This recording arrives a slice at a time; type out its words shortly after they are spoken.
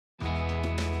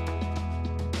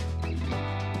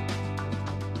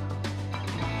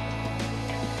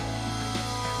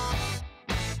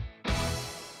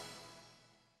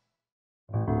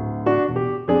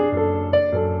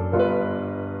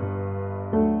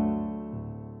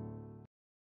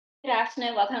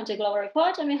afternoon. Welcome to Global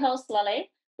Report. I'm your host,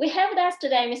 Lily. We have with us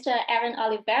today Mr. Aaron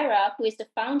Olivera, who is the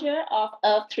founder of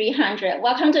Earth 300.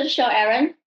 Welcome to the show,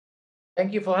 Aaron.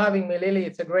 Thank you for having me, Lily.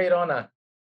 It's a great honor.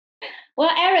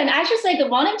 Well, Aaron, I should say good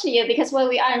morning to you because where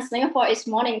we are in Singapore is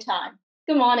morning time.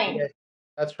 Good morning. Yes,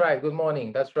 that's right. Good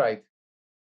morning. That's right.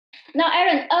 Now,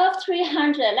 Aaron, Earth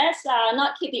 300, let's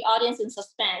not keep the audience in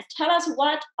suspense. Tell us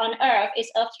what on earth is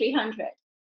Earth 300?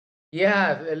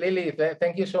 Yeah, Lily,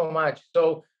 thank you so much.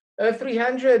 So Earth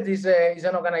 300 is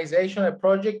an organization, a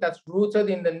project that's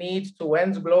rooted in the need to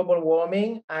end global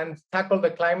warming and tackle the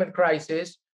climate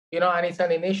crisis. And it's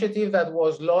an initiative that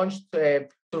was launched to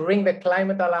ring the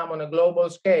climate alarm on a global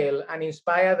scale and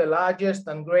inspire the largest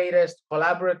and greatest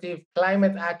collaborative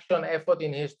climate action effort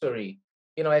in history.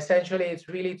 Essentially, it's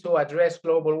really to address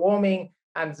global warming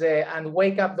and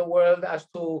wake up the world as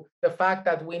to the fact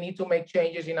that we need to make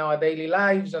changes in our daily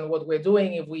lives and what we're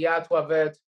doing if we are to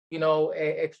avert,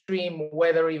 extreme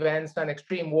weather events and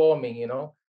extreme warming.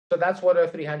 So that's what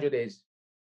Earth 300 is.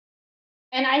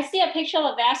 And I see a picture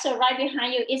of a vessel right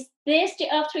behind you. Is this the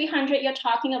Earth 300 you're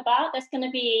talking about? That's going to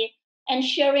be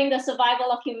ensuring the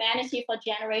survival of humanity for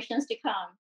generations to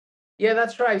come. Yeah,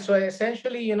 that's right. So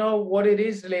essentially, what it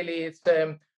is, Lily, it's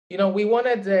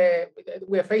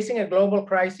we're facing a global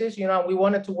crisis, and we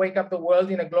wanted to wake up the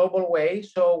world in a global way.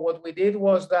 So what we did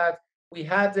was that we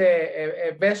had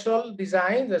a vessel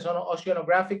designed as an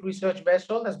oceanographic research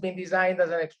vessel that's been designed as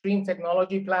an extreme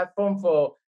technology platform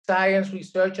for science,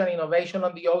 research, and innovation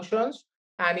on the oceans.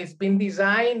 And it's been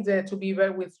designed to be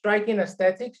with striking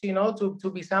aesthetics,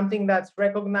 to be something that's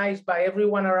recognized by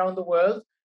everyone around the world.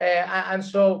 And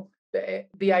so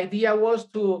the idea was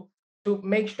to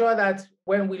make sure that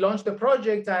when we launched the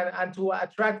project and to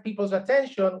attract people's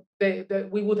attention,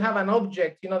 we would have an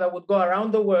object, that would go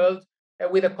around the world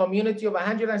with a community of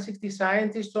 160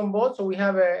 scientists on board. So we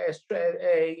have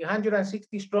a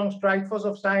 160 strong strike force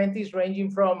of scientists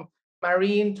ranging from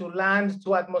marine to land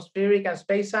to atmospheric and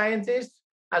space scientists,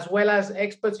 as well as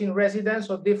experts in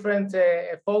residence or different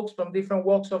folks from different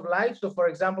walks of life. So for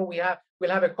example,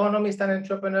 we'll have economists and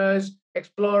entrepreneurs,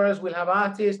 explorers, we'll have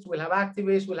artists, we'll have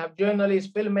activists, we'll have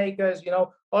journalists, filmmakers,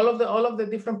 all of the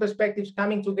different perspectives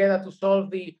coming together to solve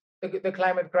the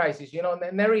climate crisis.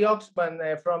 Neri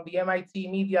Oxman from the MIT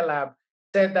Media Lab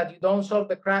said that you don't solve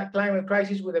the climate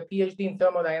crisis with a PhD in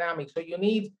thermodynamics. So you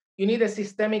need a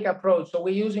systemic approach. So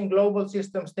we're using global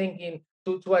systems thinking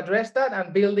to address that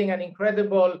and building an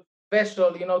incredible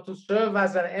vessel, to serve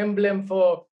as an emblem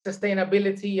for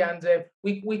sustainability. And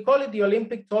we call it the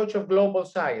Olympic torch of global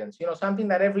science, something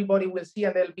that everybody will see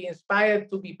and they'll be inspired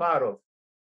to be part of.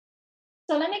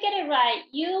 So let me get it right.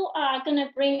 You are going to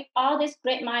bring all these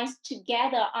great minds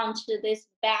together onto this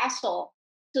vessel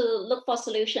to look for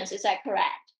solutions. Is that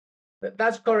correct?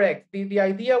 That's correct. The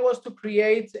idea was to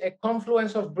create a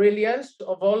confluence of brilliance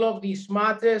of all of the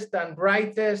smartest and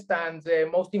brightest and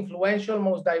most influential,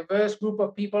 most diverse group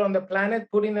of people on the planet,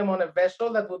 putting them on a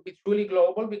vessel that would be truly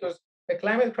global, because the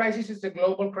climate crisis is a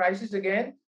global crisis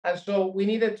again. And so we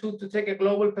needed to take a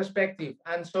global perspective.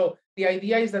 And so the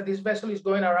idea is that this vessel is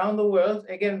going around the world.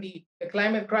 Again, the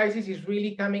climate crisis is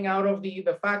really coming out of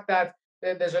the fact that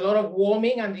there's a lot of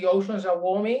warming and the oceans are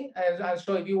warming. And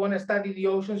so if you want to study the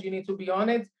oceans, you need to be on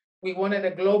it. We wanted a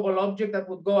global object that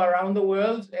would go around the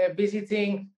world,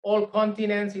 visiting all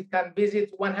continents. It can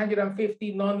visit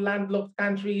 150 non-landlocked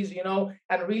countries,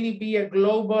 and really be a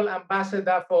global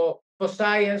ambassador for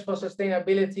science, for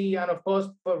sustainability, and of course,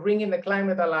 for ringing the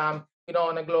climate alarm,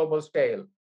 on a global scale.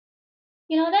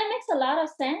 That makes a lot of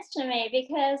sense to me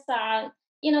because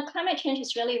climate change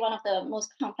is really one of the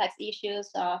most complex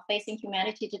issues facing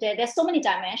humanity today. There's so many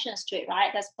dimensions to it, right?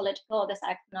 There's political, there's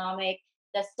economic,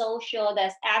 there's social,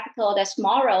 there's ethical, there's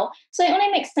moral. So it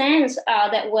only makes sense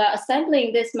that we're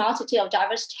assembling this multitude of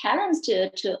diverse talents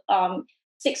to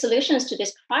seek solutions to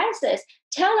this crisis.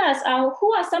 Tell us,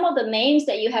 who are some of the names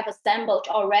that you have assembled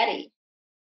already?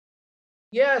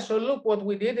 Yeah, so look, what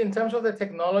we did in terms of the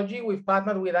technology, we've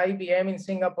partnered with IBM in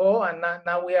Singapore, and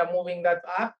now we are moving that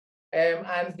up.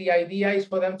 And the idea is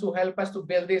for them to help us to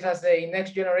build this as a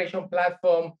next generation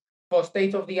platform for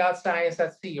state-of-the-art science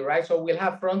at sea, right? So we'll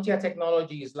have frontier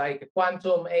technologies like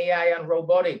quantum, AI, and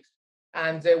robotics.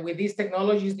 And with these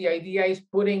technologies, the idea is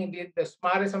putting the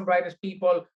smartest and brightest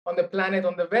people on the planet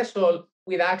on the vessel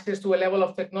with access to a level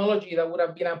of technology that would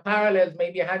have been unparalleled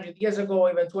maybe 100 years ago,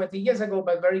 even 20 years ago,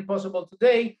 but very possible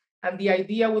today. And the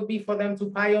idea would be for them to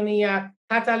pioneer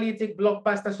catalytic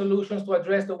blockbuster solutions to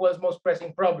address the world's most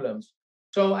pressing problems.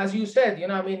 So as you said,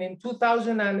 in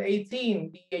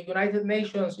 2018, the United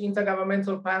Nations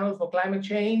Intergovernmental Panel for Climate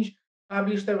Change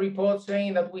published a report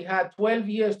saying that we had 12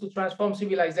 years to transform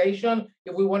civilization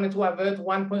if we wanted to avert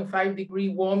 1.5-degree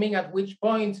warming, at which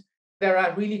point there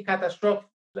are really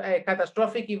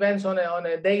catastrophic events on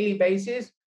a daily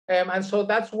basis. And so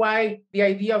that's why the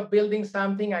idea of building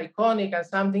something iconic and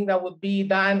something that would be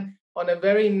done on a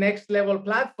very next level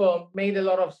platform made a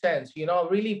lot of sense,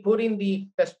 really putting the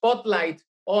spotlight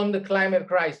on the climate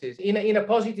crisis in a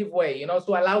positive way,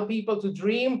 to allow people to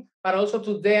dream, but also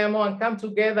to demo and come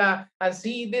together and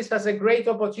see this as a great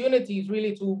opportunity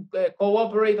really to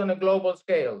cooperate on a global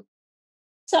scale.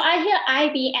 So I hear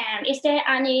IBM. Is there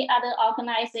any other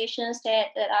organizations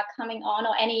that are coming on,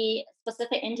 or any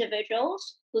specific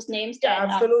individuals whose names Yeah,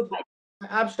 that absolutely.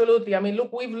 Absolutely. I mean,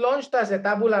 look, we've launched as a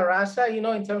tabula rasa, in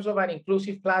terms of an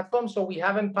inclusive platform. So we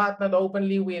haven't partnered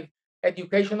openly with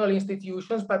educational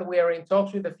institutions, but we are in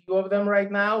talks with a few of them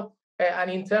right now.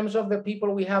 And in terms of the people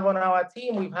we have on our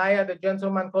team, we've hired a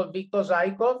gentleman called Viktor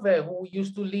Zykov, who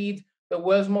used to lead the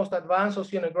world's most advanced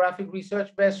oceanographic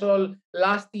research vessel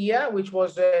last year, which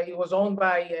was it was owned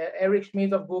by Eric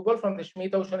Schmidt of Google from the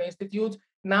Schmidt Ocean Institute.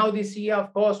 Now this year,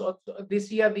 of course,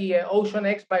 the Ocean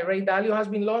X by Ray Dalio has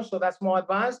been launched, so that's more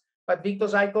advanced. But Viktor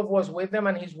Zykov was with them,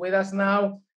 and he's with us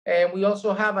now. And we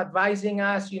also have advising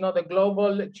us, the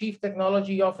global chief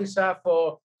technology officer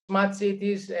for smart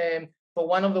cities for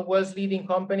one of the world's leading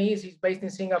companies. He's based in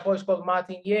Singapore. It's called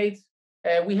Martin Yates.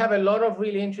 We have a lot of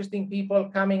really interesting people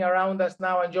coming around us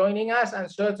now and joining us, and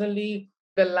certainly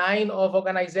the line of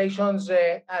organizations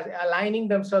aligning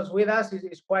themselves with us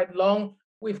is quite long.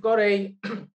 We've got a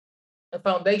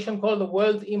foundation called the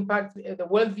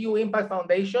Worldview Impact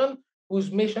Foundation,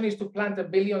 whose mission is to plant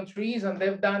 1 billion trees, and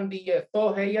they've done the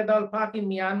Tho Heyerdahl Park in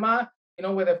Myanmar,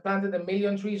 where they've planted 1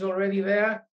 million trees already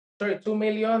there. Sorry, 2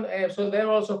 million. So they're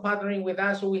also partnering with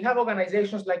us. So we have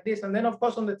organizations like this, and then of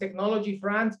course on the technology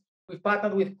front, we've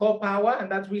partnered with Power,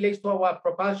 and that relates to our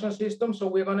propulsion system. So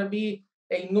we're going to be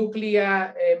a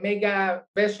nuclear mega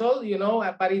vessel,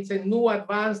 but it's a new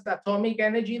advanced atomic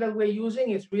energy that we're using.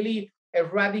 It's really a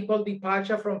radical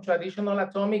departure from traditional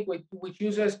atomic, which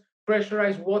uses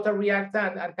pressurized water reactor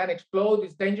and can explode.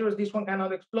 It's dangerous. This one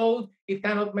cannot explode. It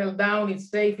cannot melt down. It's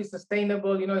safe. It's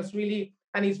sustainable. It's really,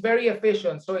 and it's very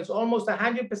efficient. So it's almost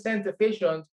 100%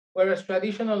 efficient, whereas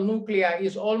traditional nuclear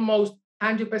is almost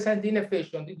 100%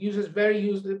 inefficient. It uses very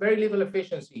little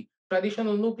efficiency.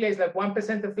 Traditional nuclear is like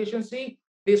 1% efficiency.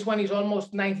 This one is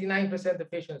almost 99%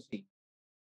 efficiency.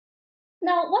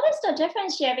 Now, what is the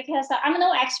difference here? Because I'm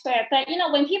no expert, but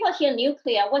when people hear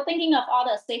nuclear, we're thinking of all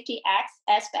the safety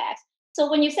aspects. So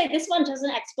when you say this one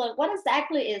doesn't explode, what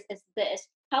exactly is this?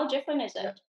 How different is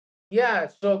it? Yeah,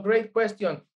 so great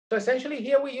question. So essentially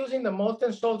here we're using the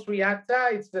molten salt reactor.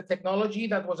 It's the technology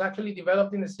that was actually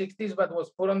developed in the 60s, but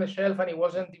was put on the shelf and it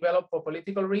wasn't developed for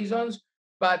political reasons.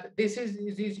 But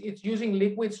it's using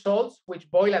liquid salts, which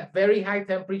boil at very high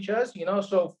temperatures,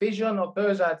 so fission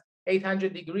occurs at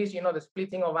 800 degrees, the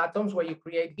splitting of atoms where you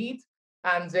create heat.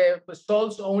 And the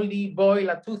salts only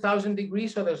boil at 2000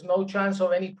 degrees, so there's no chance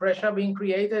of any pressure being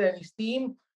created, any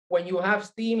steam. When you have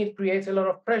steam, it creates a lot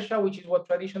of pressure, which is what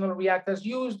traditional reactors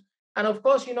used. And of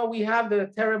course, we have the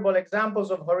terrible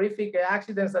examples of horrific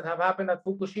accidents that have happened at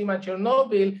Fukushima and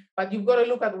Chernobyl, but you've got to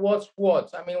look at what's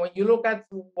what. I mean, when you look at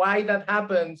why that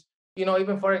happens,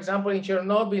 even for example, in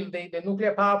Chernobyl, the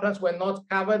nuclear power plants were not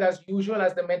covered as usual,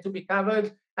 as they're meant to be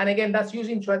covered. And again, that's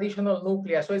using traditional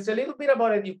nuclear. So it's a little bit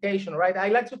about education, right? I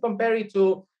like to compare it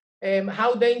to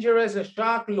how dangerous a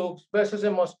shark looks versus a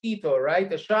mosquito, right?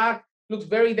 The shark looks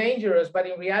very dangerous, but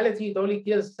in reality, it only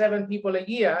kills 7 people a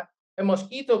year. A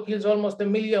mosquito kills almost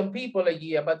 1 million people a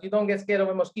year, but you don't get scared of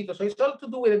a mosquito. So it's all to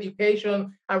do with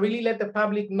education and really let the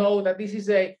public know that this is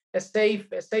a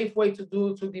safe way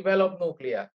to develop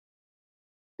nuclear.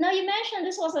 Now, you mentioned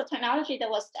this was a technology that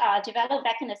was developed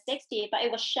back in the 60s, but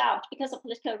it was shelved because of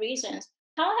political reasons.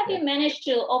 How have you managed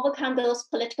to overcome those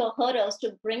political hurdles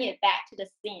to bring it back to the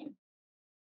scene?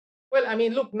 Well, I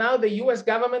mean, look, now the US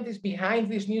government is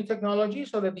behind this new technology.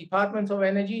 So the Department of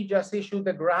Energy just issued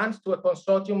a grant to a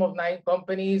consortium of 9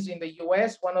 companies in the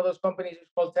US. One of those companies is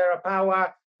called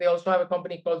TerraPower. They also have a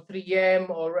company called 3M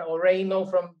or Renault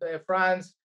from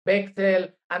France, Bechtel,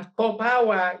 and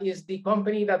Power is the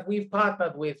company that we've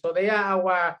partnered with. So they are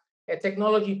our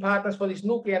technology partners for this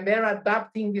nuclear, and they're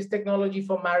adapting this technology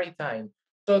for maritime.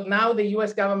 So now the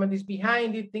US government is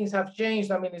behind it. Things have changed.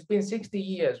 I mean, it's been 60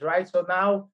 years, right? So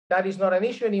now that is not an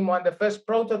issue anymore. And the first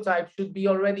prototype should be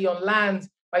already on land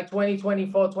by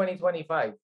 2024,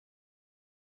 2025.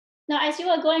 Now, as you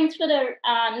were going through the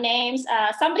names,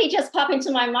 somebody just popped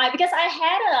into my mind because I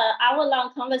had an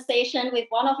hour-long conversation with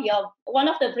one of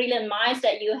the brilliant minds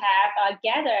that you have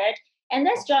gathered, and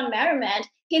that's John Merriman.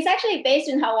 He's actually based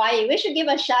in Hawaii. We should give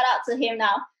a shout out to him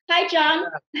now. Hi, John.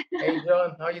 Hey,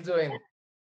 John, how you doing?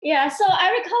 Yeah, so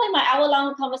I recall in my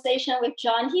hour-long conversation with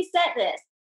John, he said this.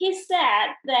 He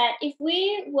said that if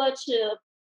we were to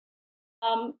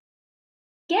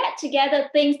get together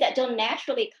things that don't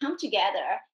naturally come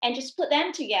together and just put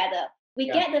them together, we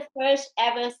get the first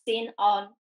ever scene of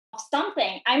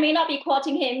something. I may not be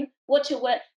quoting him word to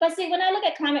word, but see, when I look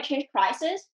at climate change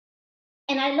crisis,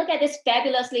 and I look at this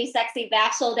fabulously sexy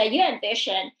vessel that you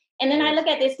envision, and then I look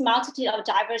at this multitude of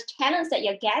diverse talents that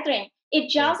you're gathering, it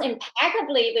gels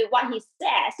impeccably with what he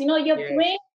says. You know, you're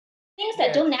bringing things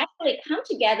that don't naturally come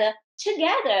together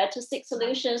to seek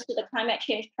solutions to the climate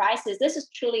change crisis. This is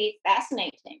truly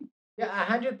fascinating. Yeah,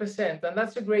 100%. And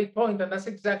that's a great point. And that's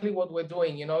exactly what we're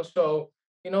doing, you know. So,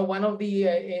 you know, one of the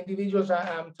individuals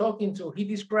I'm talking to, he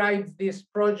describes this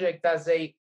project as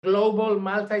a global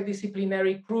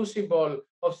multidisciplinary crucible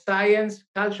of science,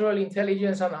 cultural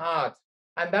intelligence, and art.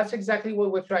 And that's exactly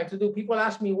what we're trying to do. People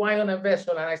ask me why on a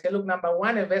vessel. And I say, look, number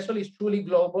one, a vessel is truly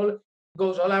global,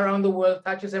 goes all around the world,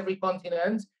 touches every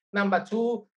continent. Number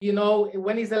two, you know,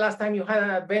 when is the last time you had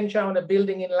an adventure on a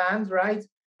building inland, right?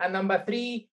 And number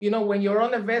three, you know, when you're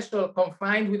on a vessel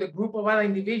confined with a group of other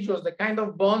individuals, the kind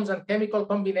of bonds and chemical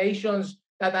combinations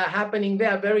that are happening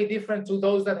there are very different to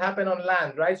those that happen on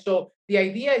land, right? So the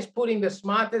idea is putting the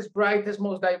smartest, brightest,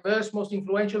 most diverse, most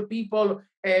influential people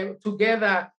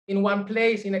together in one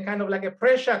place in a kind of like a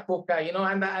pressure cooker, you know,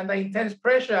 and the intense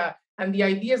pressure and the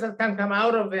ideas that can come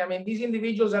out of them. I mean, these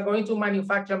individuals are going to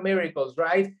manufacture miracles,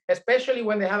 right? Especially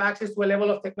when they have access to a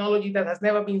level of technology that has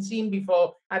never been seen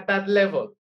before at that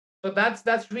level. So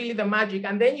that's really the magic.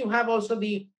 And then you have also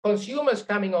the consumers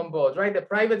coming on board, right? The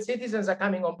private citizens are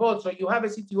coming on board. So you have a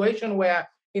situation where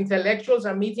intellectuals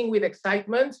are meeting with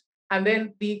excitement, and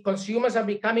then the consumers are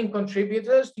becoming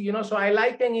contributors to, you know, so I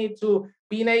liken it to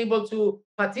being able to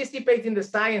participate in the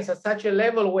science at such a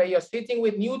level where you're sitting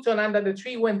with Newton under the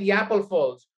tree when the apple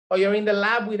falls, or you're in the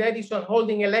lab with Edison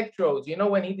holding electrodes, you know,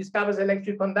 when he discovers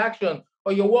electric conduction,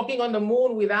 or you're walking on the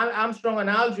moon with Armstrong and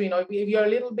Aldrin, or if you're a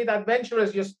little bit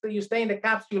adventurous, you stay in the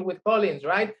capsule with Collins,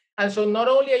 right? And so not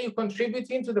only are you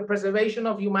contributing to the preservation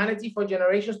of humanity for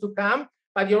generations to come,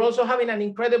 but you're also having an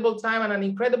incredible time and an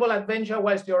incredible adventure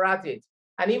whilst you're at it.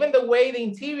 And even the way the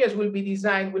interiors will be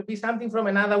designed will be something from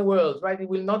another world, right? It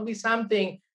will not be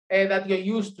something that you're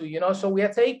used to, you know? So we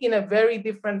are taking a very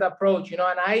different approach, you know,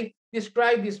 and I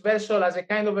describe this vessel as a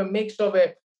kind of a mix of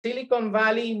a Silicon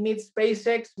Valley meets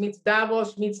SpaceX, meets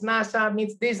Davos, meets NASA,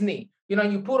 meets Disney. You know,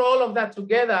 you put all of that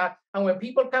together, and when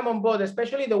people come on board,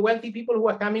 especially the wealthy people who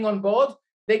are coming on board,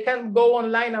 they can go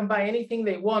online and buy anything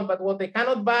they want. But what they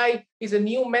cannot buy is a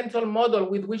new mental model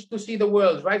with which to see the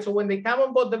world, right? So when they come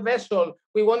on board the vessel,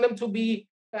 we want them to be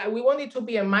we want it to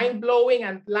be a mind-blowing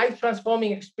and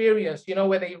life-transforming experience, you know,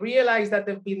 where they realize that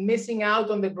they've been missing out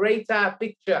on the greater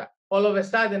picture all of a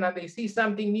sudden, and they see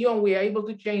something new, and we are able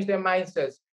to change their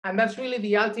mindsets. And that's really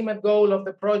the ultimate goal of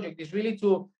the project, is really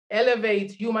to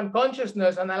elevate human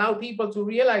consciousness and allow people to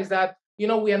realize that, you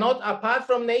know, we are not apart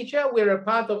from nature, we're a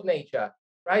part of nature,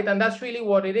 right? And that's really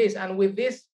what it is. And with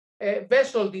this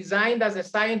vessel designed as a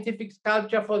scientific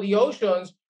sculpture for the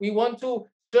oceans, we want to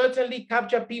certainly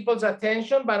capture people's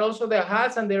attention, but also their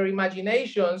hearts and their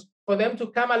imaginations for them to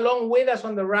come along with us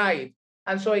on the ride.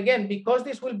 And so again, because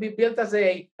this will be built as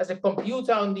a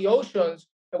computer on the oceans,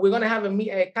 we're going to have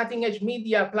a cutting-edge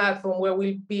media platform where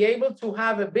we'll be able to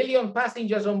have 1 billion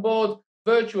passengers on board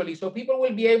virtually. So people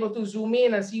will be able to zoom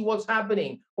in and see what's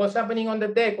happening on the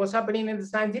deck, what's happening in the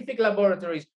scientific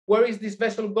laboratories, where is this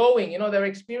vessel going? You know, they're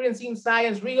experiencing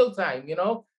science real time, you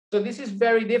know? So this is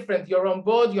very different. You're on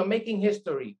board, you're making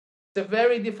history. It's a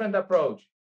very different approach.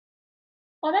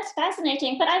 Well, that's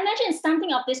fascinating. But I imagine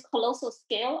something of this colossal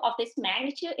scale, of this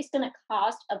magnitude, is going to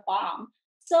cost a bomb.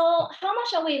 So how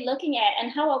much are we looking at,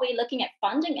 and how are we looking at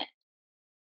funding it?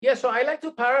 Yeah, so I like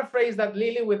to paraphrase that,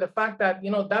 Lily, with the fact that, you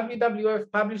know,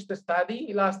 WWF published a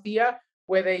study last year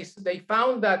where they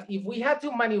found that if we had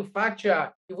to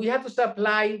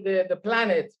supply the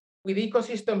planet with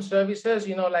ecosystem services,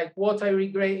 you know, like water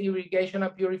irrigation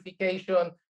and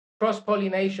purification,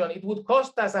 cross-pollination, it would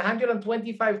cost us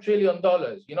 $125 trillion,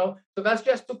 you know? So that's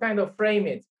just to kind of frame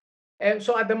it. And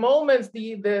so at the moment,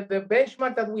 the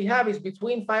benchmark that we have is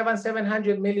between $500 and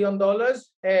 $700 million.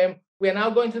 We are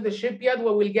now going to the shipyard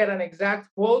where we'll get an exact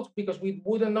quote, because we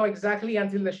wouldn't know exactly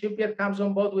until the shipyard comes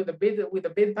on board with a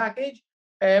bid package.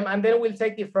 And then we'll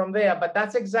take it from there. But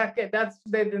that's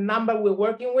the number we're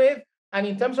working with. And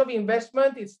in terms of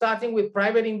investment, it's starting with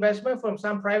private investment from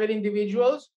some private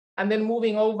individuals, and then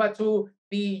moving over to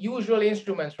the usual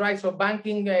instruments, right? So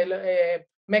banking,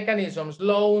 mechanisms,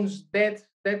 loans, debt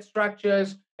structures,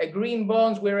 green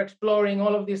bonds. We're exploring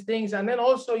all of these things. And then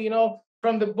also,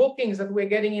 from the bookings that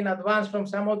we're getting in advance from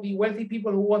some of the wealthy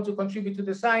people who want to contribute to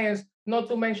the science, not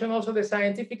to mention also the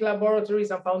scientific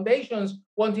laboratories and foundations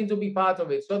wanting to be part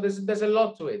of it. So there's a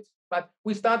lot to it. But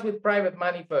we start with private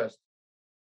money first.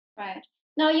 Right.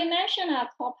 Now, you mentioned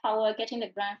Core Power getting the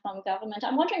grant from government.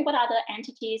 I'm wondering what other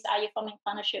entities are you forming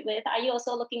partnership with? Are you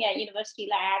also looking at university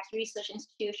labs, research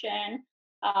institution,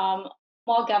 um,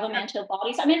 more governmental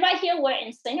bodies? I mean, right here we're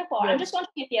in Singapore. I'm just Yes.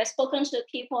 wondering if you have spoken to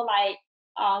people like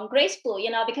Grace Fu,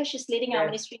 because she's leading our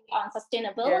Yes. Ministry on Yes.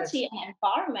 Sustainability and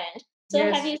Environment. So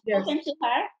have Yes. you Yes. spoken to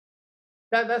her?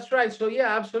 That's right. So yeah,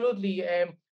 absolutely.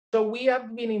 So we have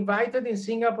been invited in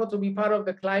Singapore to be part of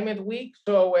the Climate Week.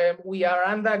 So we are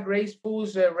under Grace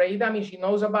Fu's radar. I mean, she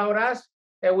knows about us.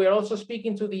 We're also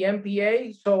speaking to the MPA.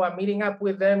 So I'm meeting up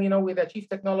with them, with the Chief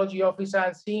Technology Officer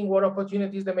and seeing what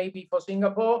opportunities there may be for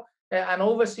Singapore. And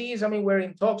overseas, I mean, we're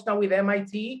in talks now with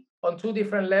MIT on two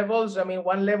different levels. I mean,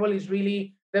 one level is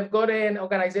really, they've got an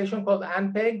organization called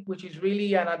ANPEG, which is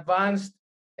really an advanced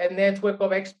network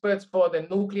of experts for the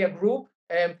nuclear group.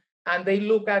 And they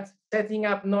look at setting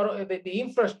up not the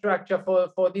infrastructure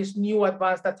for this new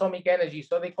advanced atomic energy.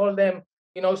 So they call them,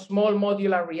 small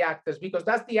modular reactors, because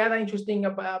that's the other interesting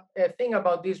thing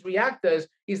about these reactors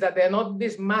is that they're not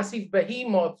these massive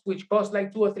behemoths which cost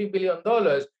like $2 or $3 billion.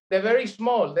 They're very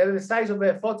small. They're the size of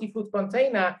a 40-foot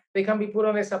container. They can be put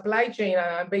on a supply chain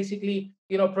and basically,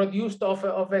 produced off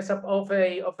of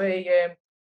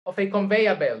a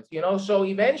conveyor belt, So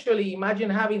eventually, imagine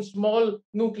having small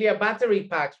nuclear battery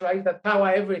packs, right, that power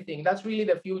everything. That's really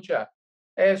the future.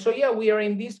 So yeah, we are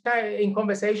in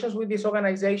conversations with these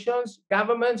organizations,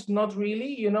 governments, not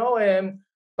really,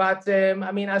 but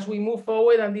I mean, as we move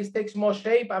forward and this takes more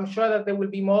shape, I'm sure that there will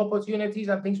be more opportunities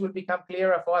and things will become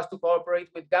clearer for us to cooperate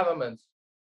with governments.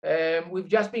 We've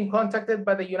just been contacted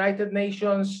by the United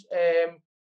Nations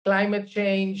climate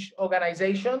change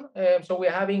organization. So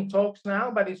we're having talks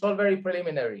now, but it's all very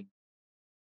preliminary.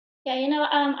 Yeah,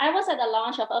 I was at the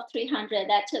launch of Up 300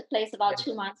 that took place about Yes,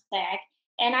 2 months back.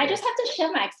 And I just yes, have to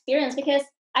share my experience because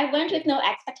I went with yes, no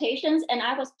expectations and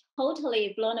I was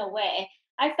totally blown away.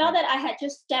 I felt yes, that I had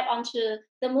just stepped onto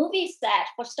the movie set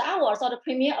for Star Wars or the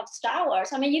premiere of Star Wars.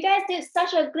 I mean, you guys did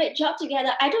such a great job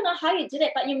together. I don't know how you did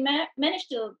it, but you managed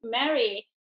to marry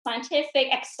scientific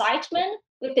excitement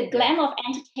with the yes, glam of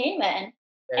entertainment.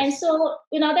 And yes, so,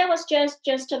 that was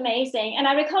just amazing. And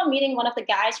I recall meeting one of the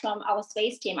guys from our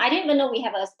space team. I didn't even know we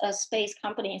have a space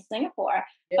company in Singapore,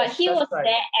 but yes, he that's was right.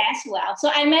 there as well. So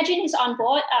I imagine he's on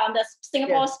board the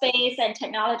Singapore Yes. Space and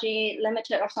Technology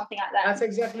Limited or something like that. That's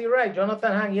exactly right,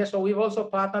 Jonathan Hang. Yes, so we've also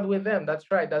partnered with them. That's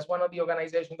right. That's one of the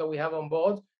organizations that we have on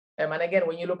board. And again,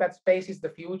 when you look at space, it's the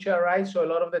future, right? So a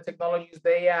lot of the technologies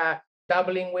they are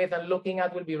dabbling with and looking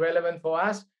at will be relevant for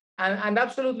us. And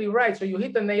absolutely right. So you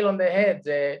hit the nail on the head,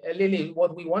 Lily.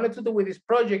 What we wanted to do with this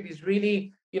project is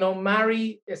really,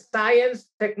 marry science,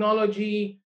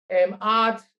 technology,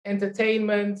 art,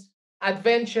 entertainment,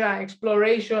 adventure,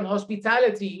 exploration,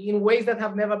 hospitality in ways that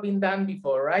have never been done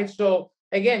before, right? So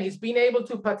again, it's being able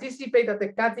to participate at the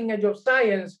cutting edge of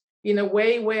science in a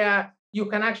way where you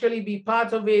can actually be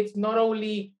part of it, not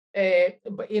only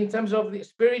in terms of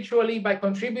spiritually by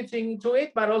contributing to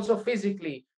it, but also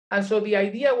physically. And so the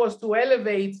idea was to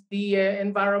elevate the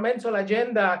environmental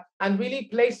agenda and really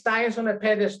place science on a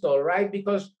pedestal, right?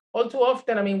 Because all too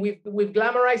often, I mean, we've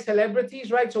glamorized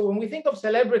celebrities, right? So when we think of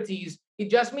celebrities, it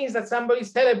just means that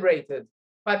somebody's celebrated.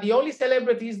 But the only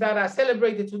celebrities that are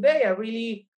celebrated today are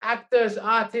really actors,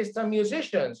 artists, and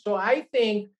musicians. So I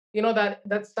think,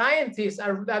 that scientists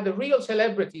are the real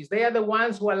celebrities. They are the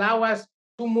ones who allow us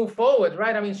to move forward,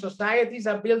 right? I mean, societies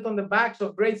are built on the backs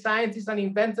of great scientists and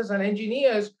inventors and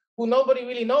engineers who nobody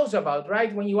really knows about,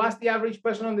 right? When you ask the average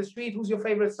person on the street, who's your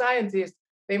favorite scientist?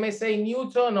 They may say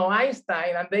Newton or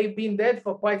Einstein, and they've been dead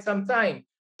for quite some time.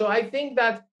 So I think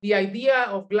that the idea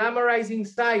of glamorizing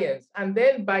science, and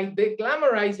then by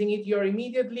glamorizing it, you're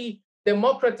immediately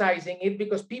democratizing it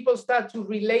because people start to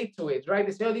relate to it, right?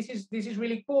 They say, oh, this is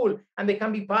really cool, and they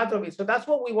can be part of it. So that's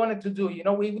what we wanted to do.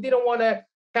 We didn't want to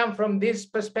come from this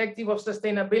perspective of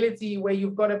sustainability where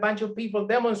you've got a bunch of people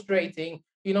demonstrating,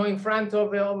 in front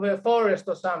of a forest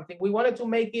or something. We wanted to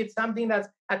make it something that's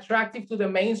attractive to the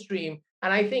mainstream.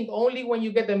 And I think only when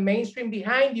you get the mainstream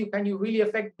behind you can you really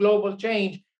affect global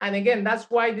change. And again, that's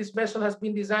why this vessel has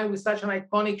been designed with such an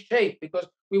iconic shape, because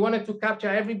we wanted to capture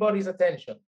everybody's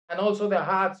attention and also their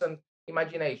hearts and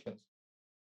imaginations.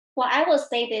 Well, I will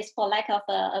say this for lack of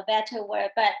a better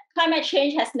word, but climate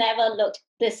change has never looked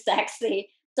this sexy.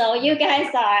 So you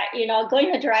guys are,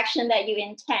 going the direction that you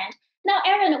intend. Now,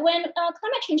 Aaron, when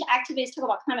climate change activists talk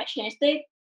about climate change, they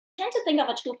tend to think of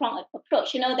a two-pronged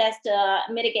approach. There's the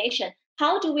mitigation.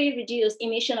 How do we reduce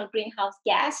emission of greenhouse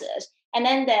gases? And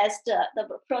then there's the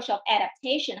approach of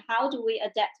adaptation. How do we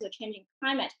adapt to a changing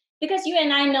climate? Because you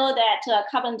and I know that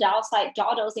carbon dioxide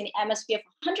dawdles in the atmosphere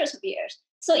for hundreds of years.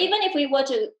 So even if we were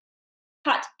to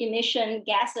cut emission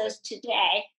gases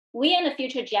today, we and the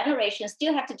future generations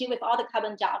still have to deal with all the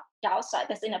carbon dioxide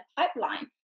that's in a pipeline.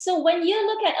 So when you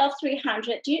look at Earth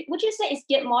 300, would you say it's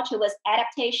geared more towards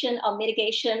adaptation or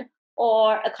mitigation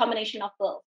or a combination of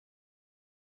both?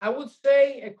 I would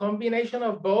say a combination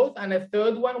of both, and a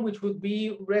third one, which would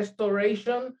be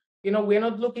restoration. We're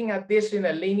not looking at this in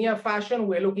a linear fashion.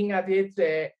 We're looking at it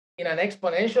in an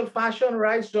exponential fashion,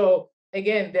 right? So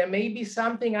again, there may be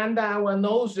something under our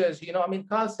noses.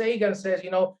 Carl Sagan says,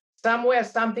 somewhere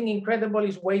something incredible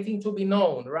is waiting to be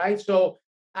known, right? So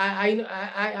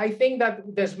I think that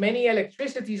there's many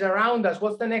electricities around us.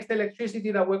 What's the next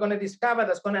electricity that we're going to discover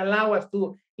that's going to allow us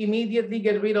to immediately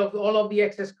get rid of all of the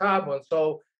excess carbon?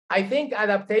 So I think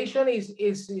adaptation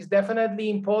is definitely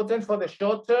important for the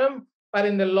short term, but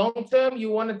in the long term,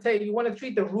 you want to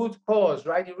treat the root cause,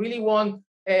 right? You really want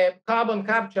carbon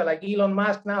capture, like Elon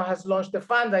Musk now has launched the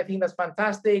fund. I think that's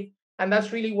fantastic, and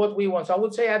that's really what we want. So I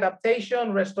would say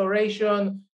adaptation,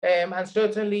 restoration, and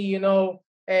certainly,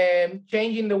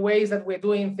 changing the ways that we're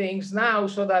doing things now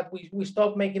so that we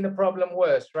stop making the problem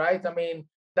worse, right?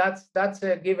 That's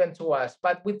a given to us.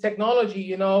 But with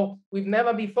technology, we've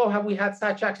never before have we had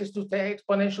such access to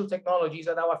exponential technologies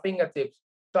at our fingertips.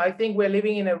 So I think we're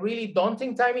living in a really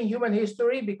daunting time in human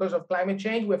history because of climate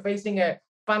change. We're facing a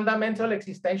fundamental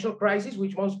existential crisis,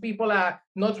 which most people are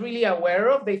not really aware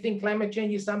of. They think climate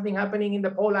change is something happening in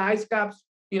the polar ice caps,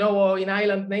 or in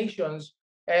island nations.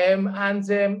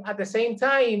 At the same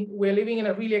time, we're living in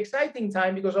a really exciting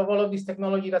time because of all of this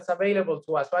technology that's available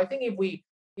to us. So I think if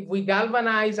we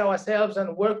galvanize ourselves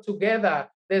and work together,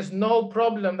 there's no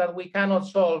problem that we cannot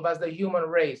solve as the human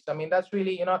race. That's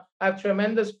really, I have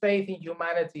tremendous faith in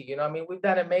humanity. We've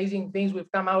done amazing things.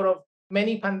 We've come out of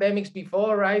many pandemics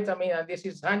before, right? And this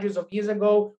is hundreds of years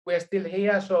ago. We're still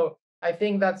here. So I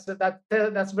think that's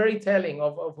very telling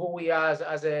of who we are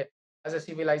as a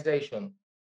civilization.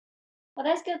 Well,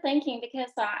 that's good thinking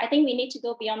because I think we need to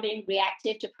go beyond being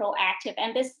reactive to proactive.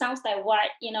 And this sounds like what,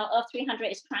 Earth 300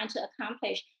 is trying to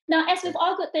accomplish. Now, as with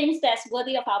all good things that's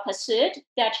worthy of our pursuit,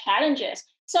 there are challenges.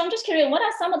 So I'm just curious, what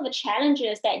are some of the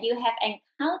challenges that you have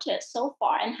encountered so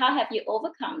far and how have you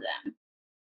overcome them?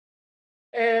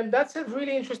 And that's a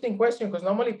really interesting question because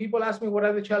normally people ask me what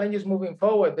are the challenges moving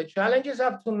forward. The challenges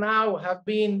up to now have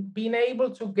been being able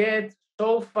to get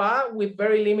so far with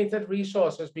very limited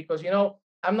resources because,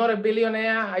 I'm not a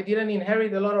billionaire. I didn't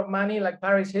inherit a lot of money like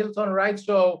Paris Hilton, right?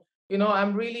 So,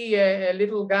 I'm really a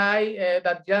little guy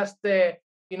that just,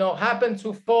 happened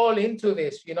to fall into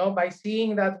this, by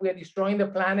seeing that we're destroying the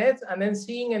planet and then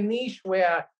seeing a niche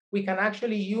where we can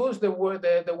actually use the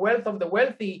wealth of the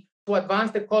wealthy to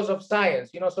advance the cause of science.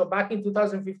 So back in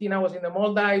 2015, I was in the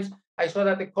Maldives. I saw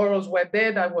that the corals were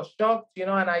dead. I was shocked,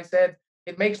 and I said,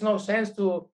 it makes no sense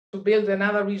to build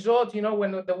another resort,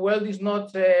 when the world is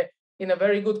not in a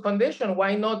very good condition.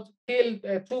 Why not kill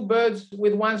two birds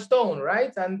with one stone,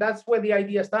 right? And that's where the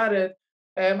idea started.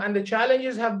 And the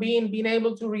challenges have been being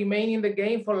able to remain in the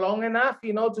game for long enough,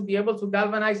 to be able to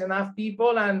galvanize enough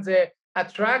people and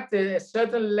attract a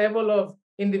certain level of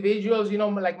individuals,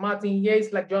 like Martin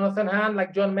Yates, like Jonathan Hahn,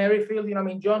 like John Merrifield.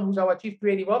 John, who's our chief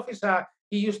creative officer,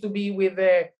 he used to be with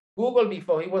Google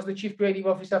before. He was the chief creative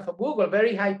officer for Google.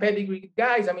 Very high pedigree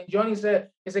guys. John is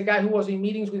a guy who was in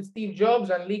meetings with Steve Jobs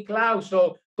and Lee Clow.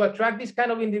 So to attract these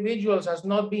kind of individuals has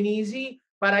not been easy.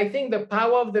 But I think the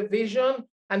power of the vision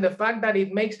and the fact that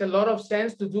it makes a lot of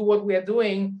sense to do what we are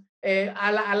doing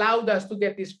allowed us to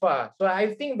get this far. So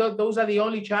I think that those are the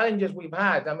only challenges we've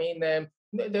had.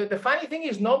 The funny thing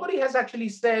is nobody has actually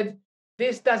said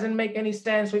this doesn't make any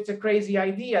sense, so it's a crazy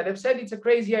idea. They've said it's a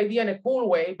crazy idea in a cool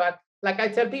way, but like I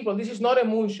tell people, this is not a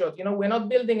moonshot. We're not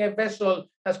building a vessel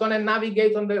that's going to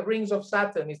navigate on the rings of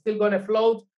Saturn. It's still going to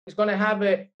float. It's going to have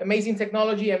amazing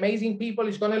technology, amazing people.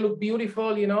 It's going to look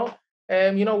beautiful.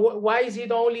 Why is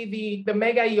it only the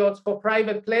mega yachts for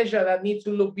private pleasure that need to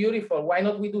look beautiful? Why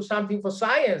not we do something for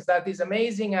science that is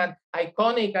amazing and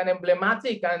iconic and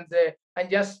emblematic and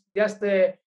just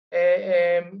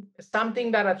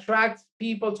something that attracts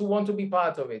people to want to be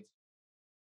part of it?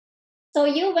 So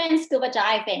you went scuba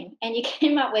diving and you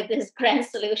came up with this grand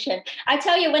solution. I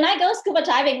tell you, when I go scuba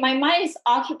diving, my mind is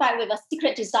occupied with a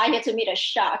secret desire to meet a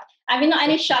shark. I mean, not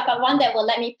any shark, but one that will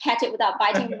let me pet it without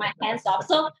biting my hands off.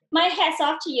 So my hats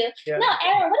off to you. Yeah. Now,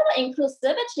 Aaron, what about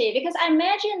inclusivity? Because I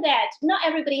imagine that not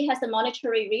everybody has the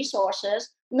monetary resources,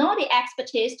 nor the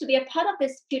expertise to be a part of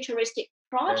this futuristic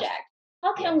project. Yes.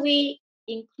 How can we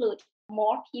include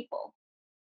more people?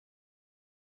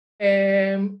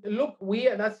 Look,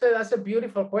 that's a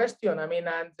beautiful question. I mean,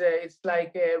 and it's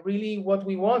like really what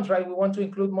we want, right? We want to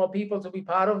include more people to be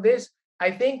part of this. I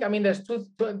think, I mean, there's two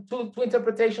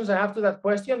interpretations I have to that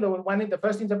question. The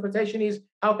first interpretation is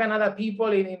how can other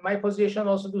people in my position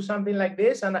also do something like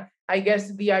this? And I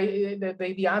guess the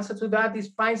answer to that is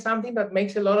find something that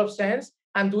makes a lot of sense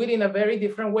and do it in a very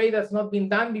different way that's not been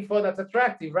done before. That's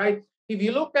attractive, right? If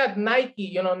you look at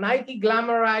Nike, Nike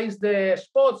glamorized the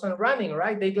sports and running,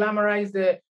 right? They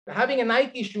glamorized having a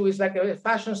Nike shoe is like a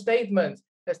fashion statement.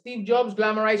 Steve Jobs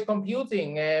glamorized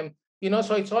computing.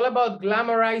 So it's all about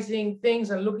glamorizing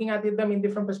things and looking at them in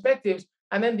different perspectives.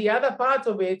 And then the other part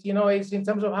of it, is in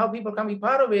terms of how people can be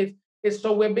part of it, is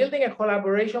so we're building a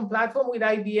collaboration platform with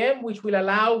IBM, which will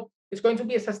allow, it's going to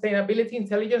be a sustainability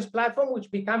intelligence platform,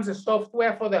 which becomes a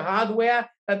software for the hardware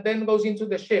that then goes into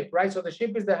the ship, right? So the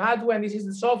ship is the hardware, and this is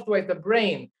the software, the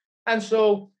brain. And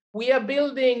so we are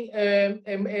building,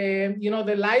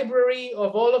 the library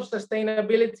of all of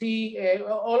sustainability,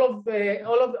 all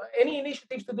of any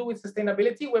initiatives to do with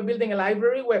sustainability. We're building a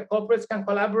library where corporates can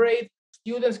collaborate,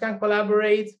 students can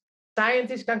collaborate,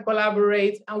 scientists can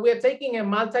collaborate, and we're taking a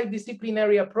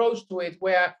multidisciplinary approach to it,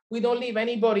 where we don't leave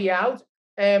anybody out.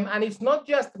 And it's not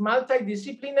just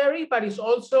multidisciplinary, but it's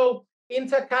also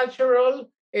intercultural,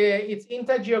 it's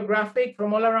intergeographic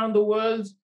from all around the world,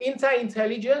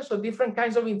 inter-intelligence, so different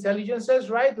kinds of intelligences,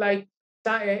 right? Like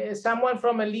someone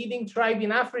from a leading tribe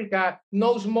in Africa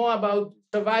knows more about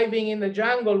surviving in the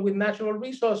jungle with natural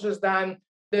resources than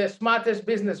the smartest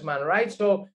businessman, right?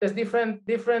 So there's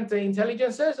different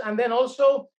intelligences, and then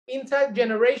also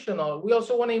intergenerational. We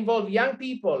also want to involve young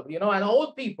people, and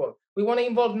old people. We want to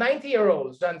involve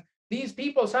 90-year-olds, and these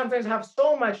people sometimes have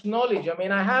so much knowledge. I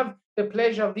mean, I have the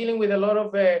pleasure of dealing with a lot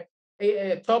of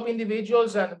top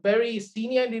individuals and very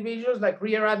senior individuals, like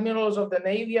rear admirals of the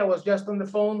Navy. I was just on the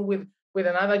phone with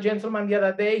another gentleman the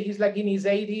other day. He's like in his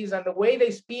 80s, and the way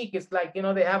they speak, it's like,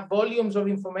 they have volumes of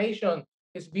information.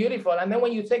 It's beautiful. And then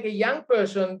when you take a young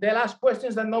person, they'll ask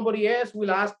questions that nobody else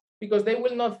will ask, because they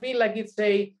will not feel like it's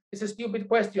a stupid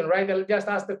question, right? They'll just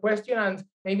ask the question and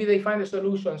maybe they find a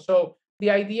solution. So the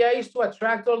idea is to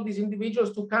attract all these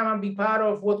individuals to come and be part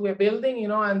of what we're building,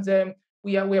 and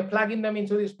we are plugging them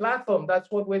into this platform. That's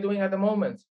what we're doing at the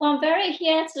moment. Well, I'm very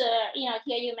here to,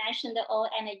 hear you mention the old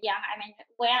and the young. I mean,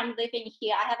 where I'm living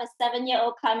here, I have a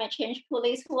 7-year-old climate change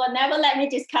police who will never let me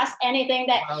discuss anything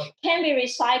that can be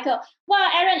recycled. Well,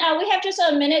 Aaron, we have just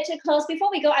a minute to close. Before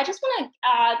we go, I just want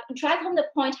to drive home the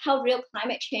point how real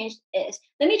climate change is.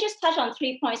 Let me just touch on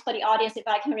 3 points for the audience, if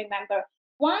I can remember.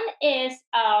 One is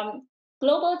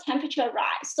global temperature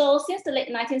rise. So since the late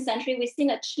 19th century, we've seen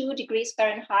a 2 degrees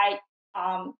Fahrenheit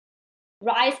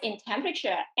rise in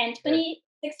temperature, and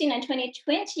 2016 and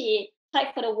 2020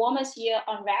 tied for the warmest year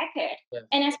on record. Yes.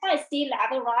 And as far as sea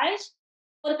level rise,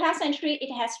 for the past century,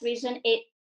 it has risen 8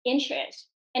 inches,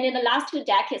 and in the last 2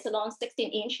 decades alone,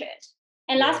 16 inches.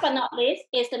 And last but not least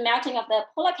is the melting of the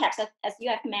polar caps, as you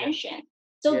have mentioned.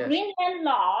 So Greenland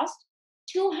lost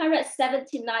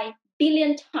 279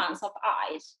 billion tons of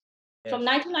ice from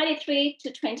 1993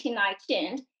 to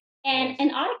 2019, and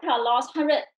Antarctica lost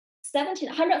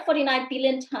 149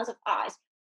 billion tons of ice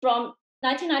from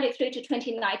 1993 to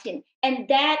 2019. And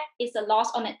that is a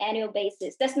loss on an annual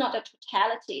basis. That's not the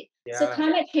totality. So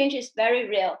climate change is very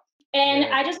real. And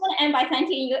I just want to end by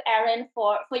thanking you, Aaron,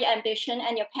 for your ambition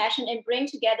and your passion in bringing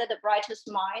together the brightest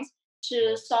minds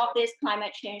to solve this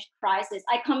climate change crisis.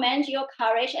 I commend your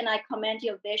courage and I commend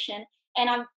your vision. And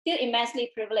I feel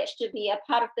immensely privileged to be a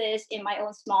part of this in my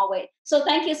own small way. So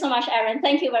thank you so much, Aaron.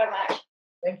 Thank you very much.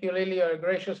 Thank you, Lily. You're a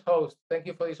gracious host. Thank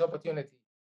you for this opportunity.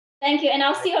 Thank you. And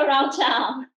I'll see you around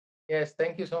town. Yes,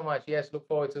 thank you so much. Yes, look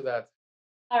forward to that.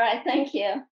 All right. Thank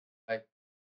you.